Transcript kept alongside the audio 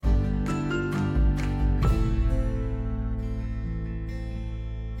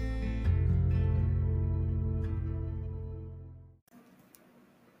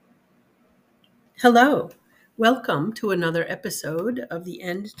Hello, welcome to another episode of the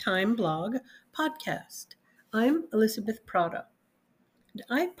End Time Blog podcast. I'm Elizabeth Prada. And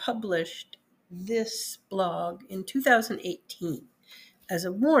I published this blog in 2018 as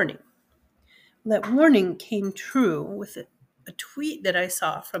a warning. That warning came true with a tweet that I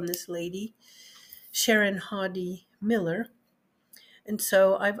saw from this lady, Sharon Hawdy Miller, and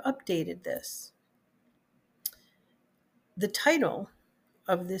so I've updated this. The title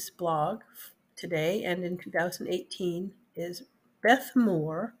of this blog today and in 2018 is Beth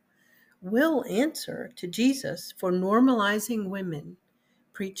Moore will answer to Jesus for normalizing women,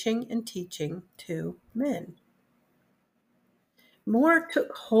 preaching and teaching to men. Moore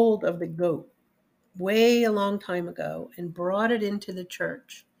took hold of the goat way a long time ago and brought it into the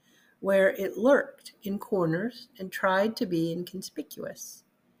church, where it lurked in corners and tried to be inconspicuous.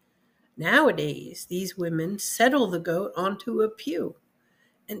 Nowadays, these women settle the goat onto a pew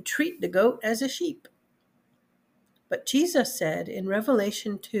and treat the goat as a sheep. But Jesus said in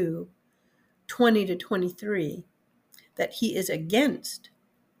Revelation 2:20-23, that he is against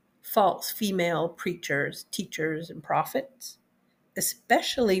false female preachers, teachers, and prophets,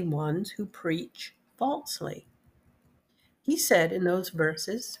 especially ones who preach falsely. He said in those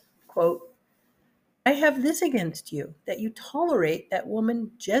verses, quote, I have this against you, that you tolerate that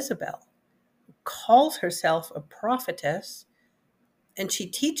woman Jezebel, who calls herself a prophetess, and she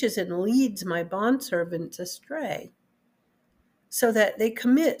teaches and leads my bondservants astray, so that they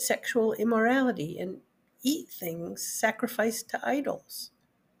commit sexual immorality and eat things sacrificed to idols.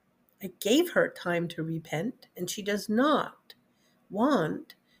 I gave her time to repent, and she does not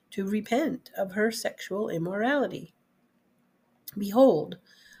want to repent of her sexual immorality. Behold,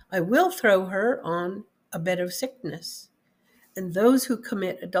 I will throw her on a bed of sickness, and those who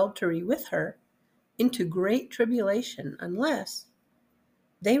commit adultery with her into great tribulation, unless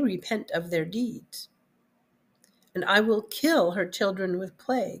they repent of their deeds. And I will kill her children with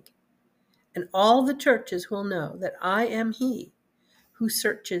plague, and all the churches will know that I am he who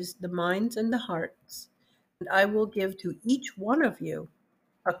searches the minds and the hearts, and I will give to each one of you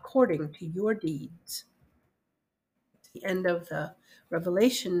according to your deeds. It's the end of the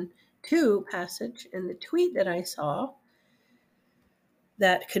Revelation 2 passage, and the tweet that I saw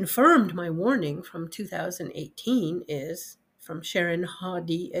that confirmed my warning from 2018 is from Sharon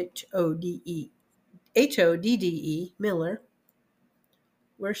Hawdy, Hodde Miller,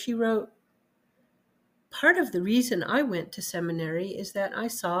 where she wrote, part of the reason I went to seminary is that I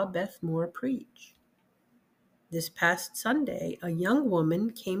saw Beth Moore preach. This past Sunday, a young woman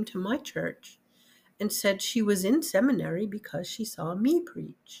came to my church and said she was in seminary because she saw me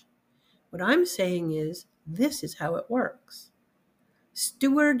preach. What I'm saying is, this is how it works.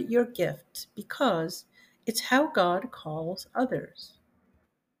 Steward your gifts because it's how God calls others.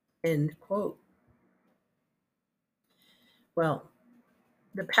 End quote. Well,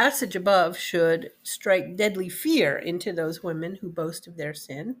 the passage above should strike deadly fear into those women who boast of their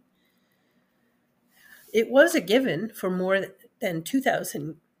sin. It was a given for more than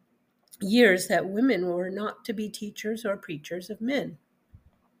 2,000 years that women were not to be teachers or preachers of men.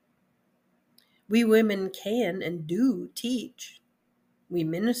 We women can and do teach. We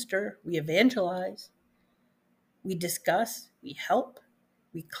minister, we evangelize, we discuss, we help,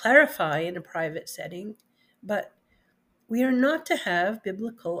 we clarify in a private setting, but we are not to have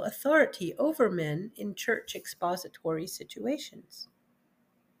biblical authority over men in church expository situations.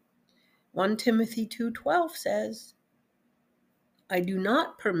 1 Timothy 2:12 says, I do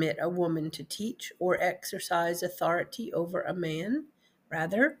not permit a woman to teach or exercise authority over a man.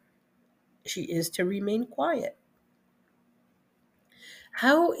 Rather, she is to remain quiet.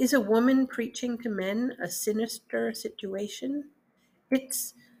 How is a woman preaching to men a sinister situation?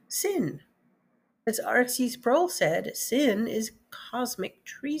 It's sin. As R.C. Sproul said, sin is cosmic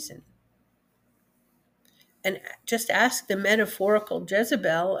treason. And just ask the metaphorical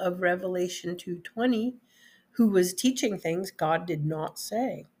Jezebel of Revelation 2:20, who was teaching things God did not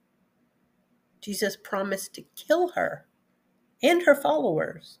say. Jesus promised to kill her and her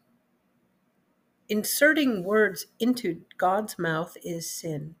followers. Inserting words into God's mouth is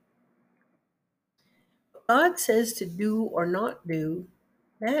sin. What God says to do or not do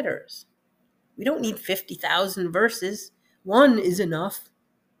matters. We don't need 50,000 verses. One is enough.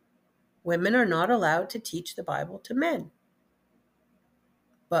 Women are not allowed to teach the Bible to men.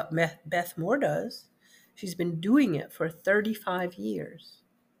 But Beth Moore does. She's been doing it for 35 years.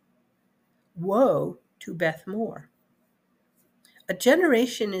 Woe to Beth Moore. A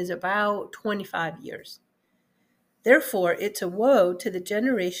generation is about 25 years. Therefore, it's a woe to the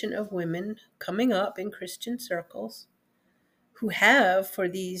generation of women coming up in Christian circles who have, for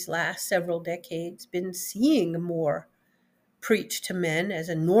these last several decades, been seeing more preach to men as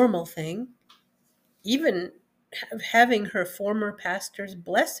a normal thing, even having her former pastor's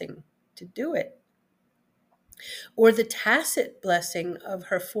blessing to do it, or the tacit blessing of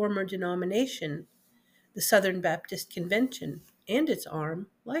her former denomination, the Southern Baptist Convention, and its arm,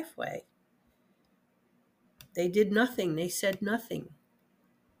 Lifeway. They did nothing, they said nothing.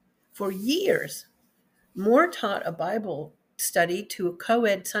 For years, Moore taught a Bible study to a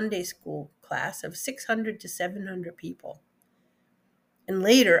co-ed Sunday school class of 600 to 700 people, and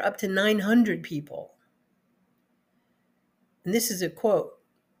later up to 900 people. And this is a quote.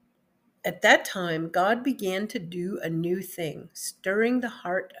 At that time, God began to do a new thing, stirring the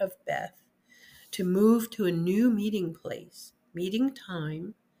heart of Beth to move to a new meeting place, meeting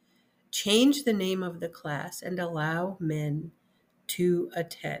time, change the name of the class, and allow men to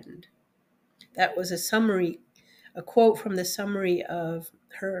attend. That was a quote from the summary of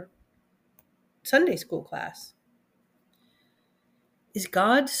her Sunday school class. Is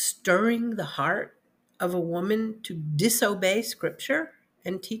God stirring the heart of a woman to disobey Scripture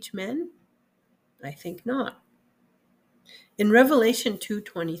and teach men? I think not. In Revelation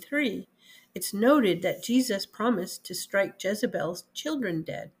 2:23, it's noted that Jesus promised to strike Jezebel's children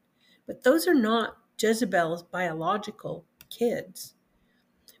dead. But those are not Jezebel's biological kids.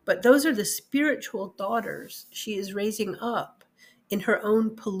 But those are the spiritual daughters she is raising up in her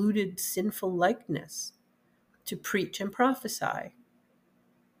own polluted, sinful likeness to preach and prophesy.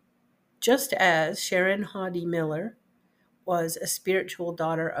 Just as Sharon Hoddy Miller was a spiritual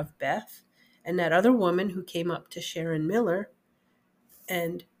daughter of Beth, and that other woman who came up to Sharon Miller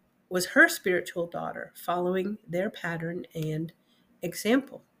and was her spiritual daughter, following their pattern and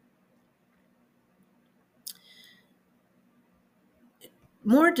example.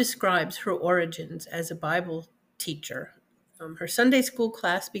 Moore describes her origins as a Bible teacher. Her Sunday school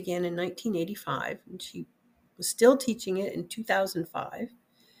class began in 1985, and she was still teaching it in 2005.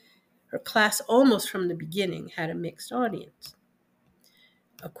 Her class, almost from the beginning, had a mixed audience.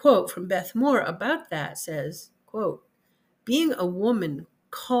 A quote from Beth Moore about that says, quote, being a woman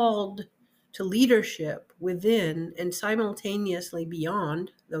called to leadership within and simultaneously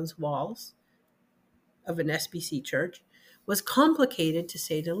beyond those walls of an SBC church was complicated, to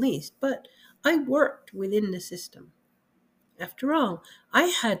say the least, but I worked within the system. After all, I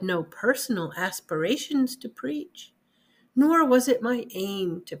had no personal aspirations to preach, nor was it my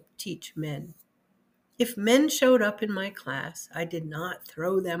aim to teach men. If men showed up in my class, I did not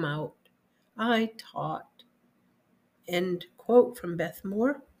throw them out. I taught. End quote from Beth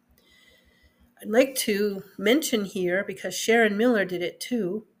Moore. I'd like to mention here, because Sharon Miller did it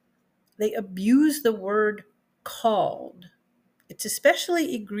too, they abuse the word called. It's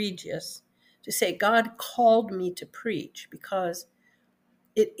especially egregious to say God called me to preach, because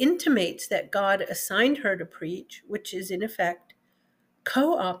it intimates that God assigned her to preach, which is in effect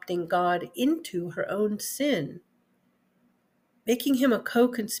co-opting God into her own sin, making him a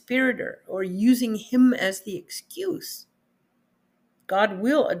co-conspirator or using him as the excuse. God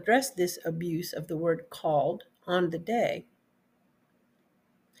will address this abuse of the word called on the day.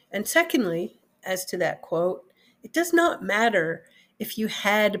 And secondly, as to that quote, it does not matter if you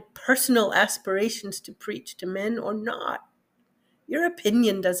had personal aspirations to preach to men or not. Your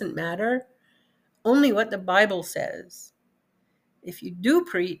opinion doesn't matter, only what the Bible says. If you do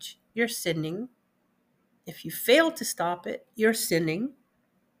preach, you're sinning. If you fail to stop it, you're sinning.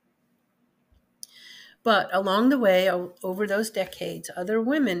 But along the way, over those decades, other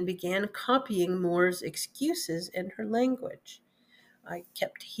women began copying Moore's excuses and her language. I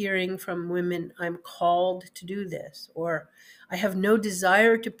kept hearing from women, I'm called to do this, or I have no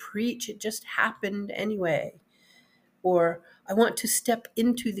desire to preach, it just happened anyway, or I want to step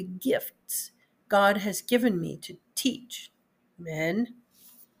into the gifts God has given me to teach men,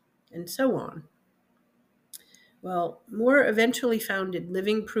 and so on. Well, Moore eventually founded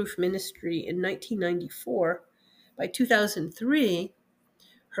Living Proof Ministry in 1994. By 2003,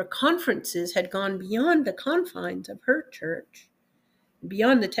 her conferences had gone beyond the confines of her church,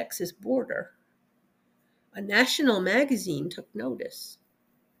 beyond the Texas border. A national magazine took notice.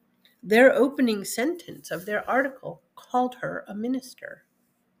 Their opening sentence of their article called her a minister.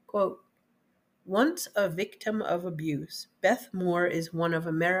 Quote, once a victim of abuse, Beth Moore is one of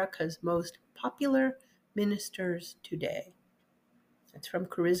America's most popular ministers today. That's from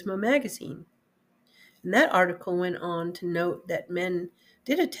Charisma Magazine. And that article went on to note that men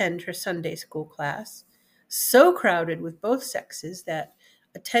did attend her Sunday school class, so crowded with both sexes that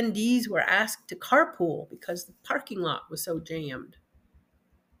attendees were asked to carpool because the parking lot was so jammed.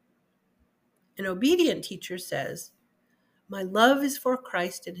 An obedient teacher says, My love is for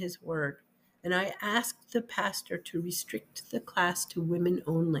Christ and his word, and I asked the pastor to restrict the class to women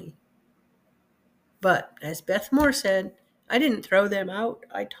only. But, as Beth Moore said, I didn't throw them out,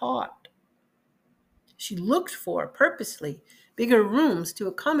 I taught. She looked for, purposely, bigger rooms to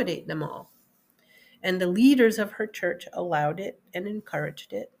accommodate them all. And the leaders of her church allowed it and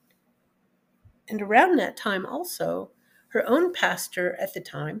encouraged it. And around that time also, her own pastor at the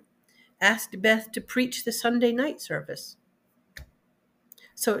time asked Beth to preach the Sunday night service.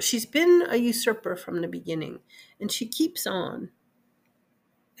 So she's been a usurper from the beginning, and she keeps on.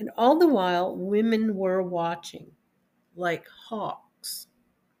 And all the while, women were watching like hawks.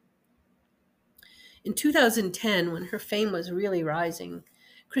 In 2010, when her fame was really rising,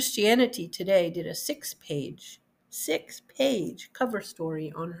 Christianity Today did a six-page cover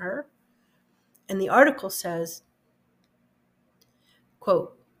story on her. And the article says,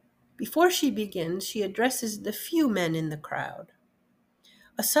 quote, before she begins, she addresses the few men in the crowd.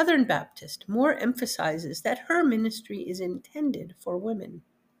 A Southern Baptist, Moore emphasizes that her ministry is intended for women.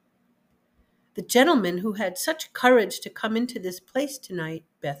 The gentleman who had such courage to come into this place tonight,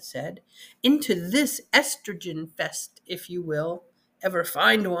 Beth said, into this estrogen fest, if you will, ever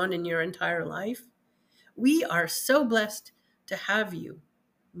find one in your entire life. We are so blessed to have you,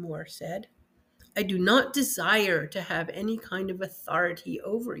 Moore said. I do not desire to have any kind of authority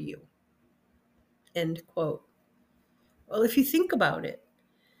over you. End quote. Well, if you think about it,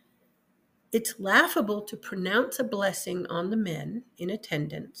 it's laughable to pronounce a blessing on the men in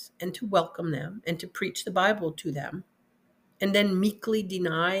attendance and to welcome them and to preach the Bible to them and then meekly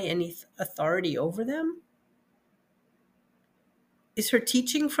deny any authority over them? Is her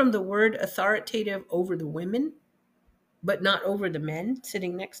teaching from the word authoritative over the women, but not over the men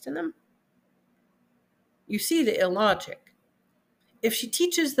sitting next to them? You see the illogic. If she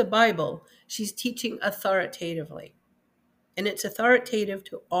teaches the Bible, she's teaching authoritatively, and it's authoritative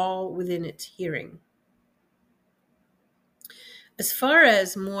to all within its hearing. As far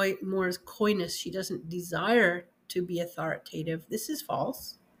as Moore's coyness, she doesn't desire to be authoritative. This is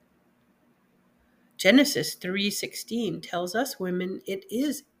false. Genesis 3:16 tells us women it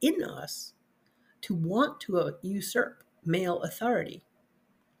is in us to want to usurp male authority.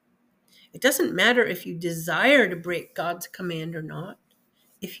 It doesn't matter if you desire to break God's command or not.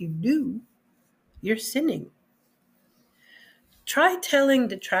 If you do, you're sinning. Try telling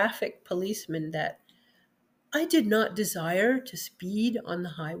the traffic policeman that I did not desire to speed on the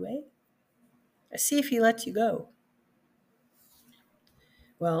highway. See if he lets you go.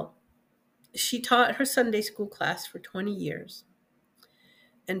 Well, she taught her Sunday school class for 20 years.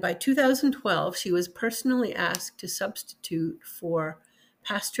 And by 2012, she was personally asked to substitute for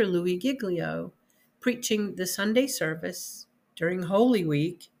Pastor Louis Giglio, preaching the Sunday service during Holy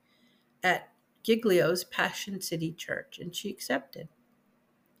Week at Giglio's Passion City Church, and she accepted.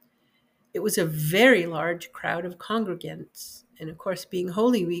 It was a very large crowd of congregants, and of course, being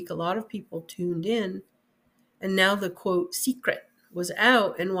Holy Week, a lot of people tuned in, and now the, quote, secret was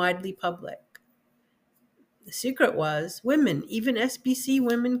out and widely public. The secret was women, even SBC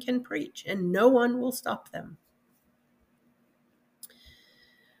women, can preach, and no one will stop them.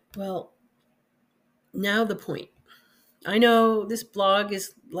 Well, now the point. I know this blog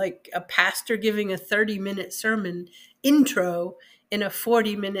is like a pastor giving a 30-minute sermon intro in a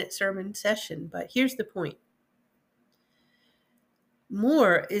 40-minute sermon session, but here's the point.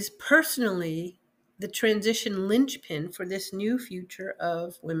 Moore is personally the transition linchpin for this new future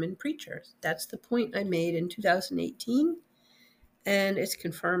of women preachers. That's the point I made in 2018, and it's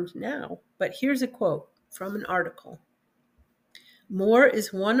confirmed now. But here's a quote from an article. Moore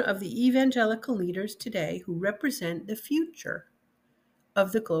is one of the evangelical leaders today who represent the future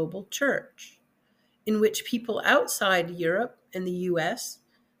of the global church, in which people outside Europe and the US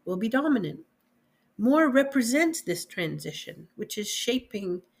will be dominant. Moore represents this transition, which is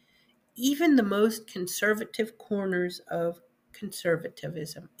shaping even the most conservative corners of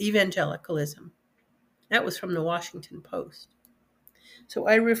conservatism, evangelicalism. That was from the Washington Post. So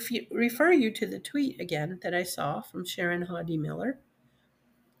I refer you to the tweet again that I saw from Sharon Hodde Miller,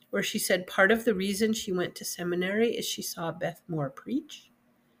 where she said part of the reason she went to seminary is she saw Beth Moore preach.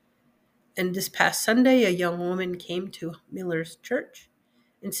 And this past Sunday, a young woman came to Miller's church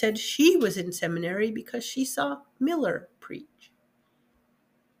and said she was in seminary because she saw Miller preach.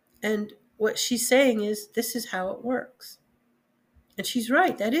 And what she's saying is, this is how it works. And she's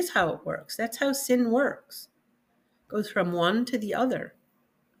right. That is how it works. That's how sin works. It goes from one to the other.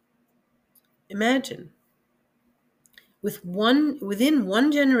 Imagine, within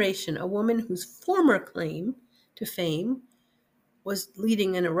one generation, a woman whose former claim to fame was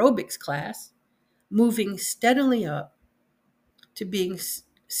leading an aerobics class, moving steadily up to being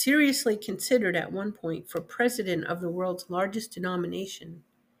seriously considered at one point for president of the world's largest denomination.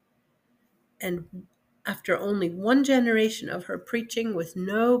 And after only one generation of her preaching with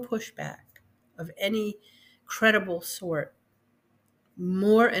no pushback of any credible sort,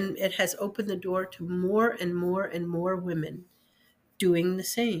 it has opened the door to more and more and more women doing the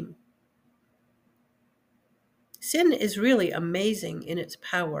same. Sin is really amazing in its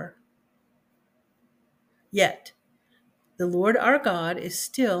power. Yet, the Lord our God is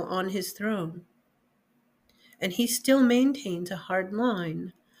still on his throne, and he still maintains a hard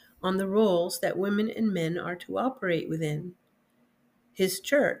line on the roles that women and men are to operate within. His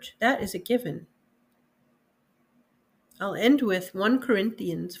church, that is a given. I'll end with 1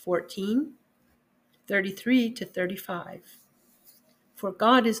 Corinthians 14:33-35. For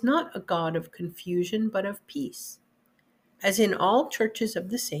God is not a God of confusion, but of peace. As in all churches of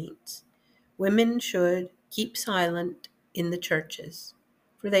the saints, women should keep silent in the churches,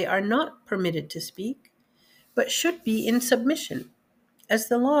 for they are not permitted to speak, but should be in submission, as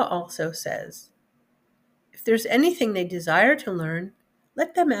the law also says. If there's anything they desire to learn,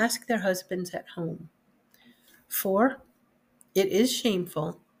 let them ask their husbands at home. For it is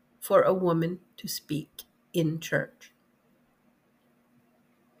shameful for a woman to speak in church.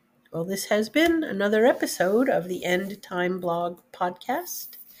 Well, this has been another episode of the End Time Blog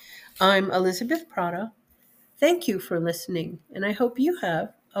podcast. I'm Elizabeth Prata. Thank you for listening, and I hope you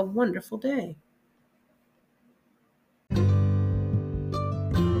have a wonderful day.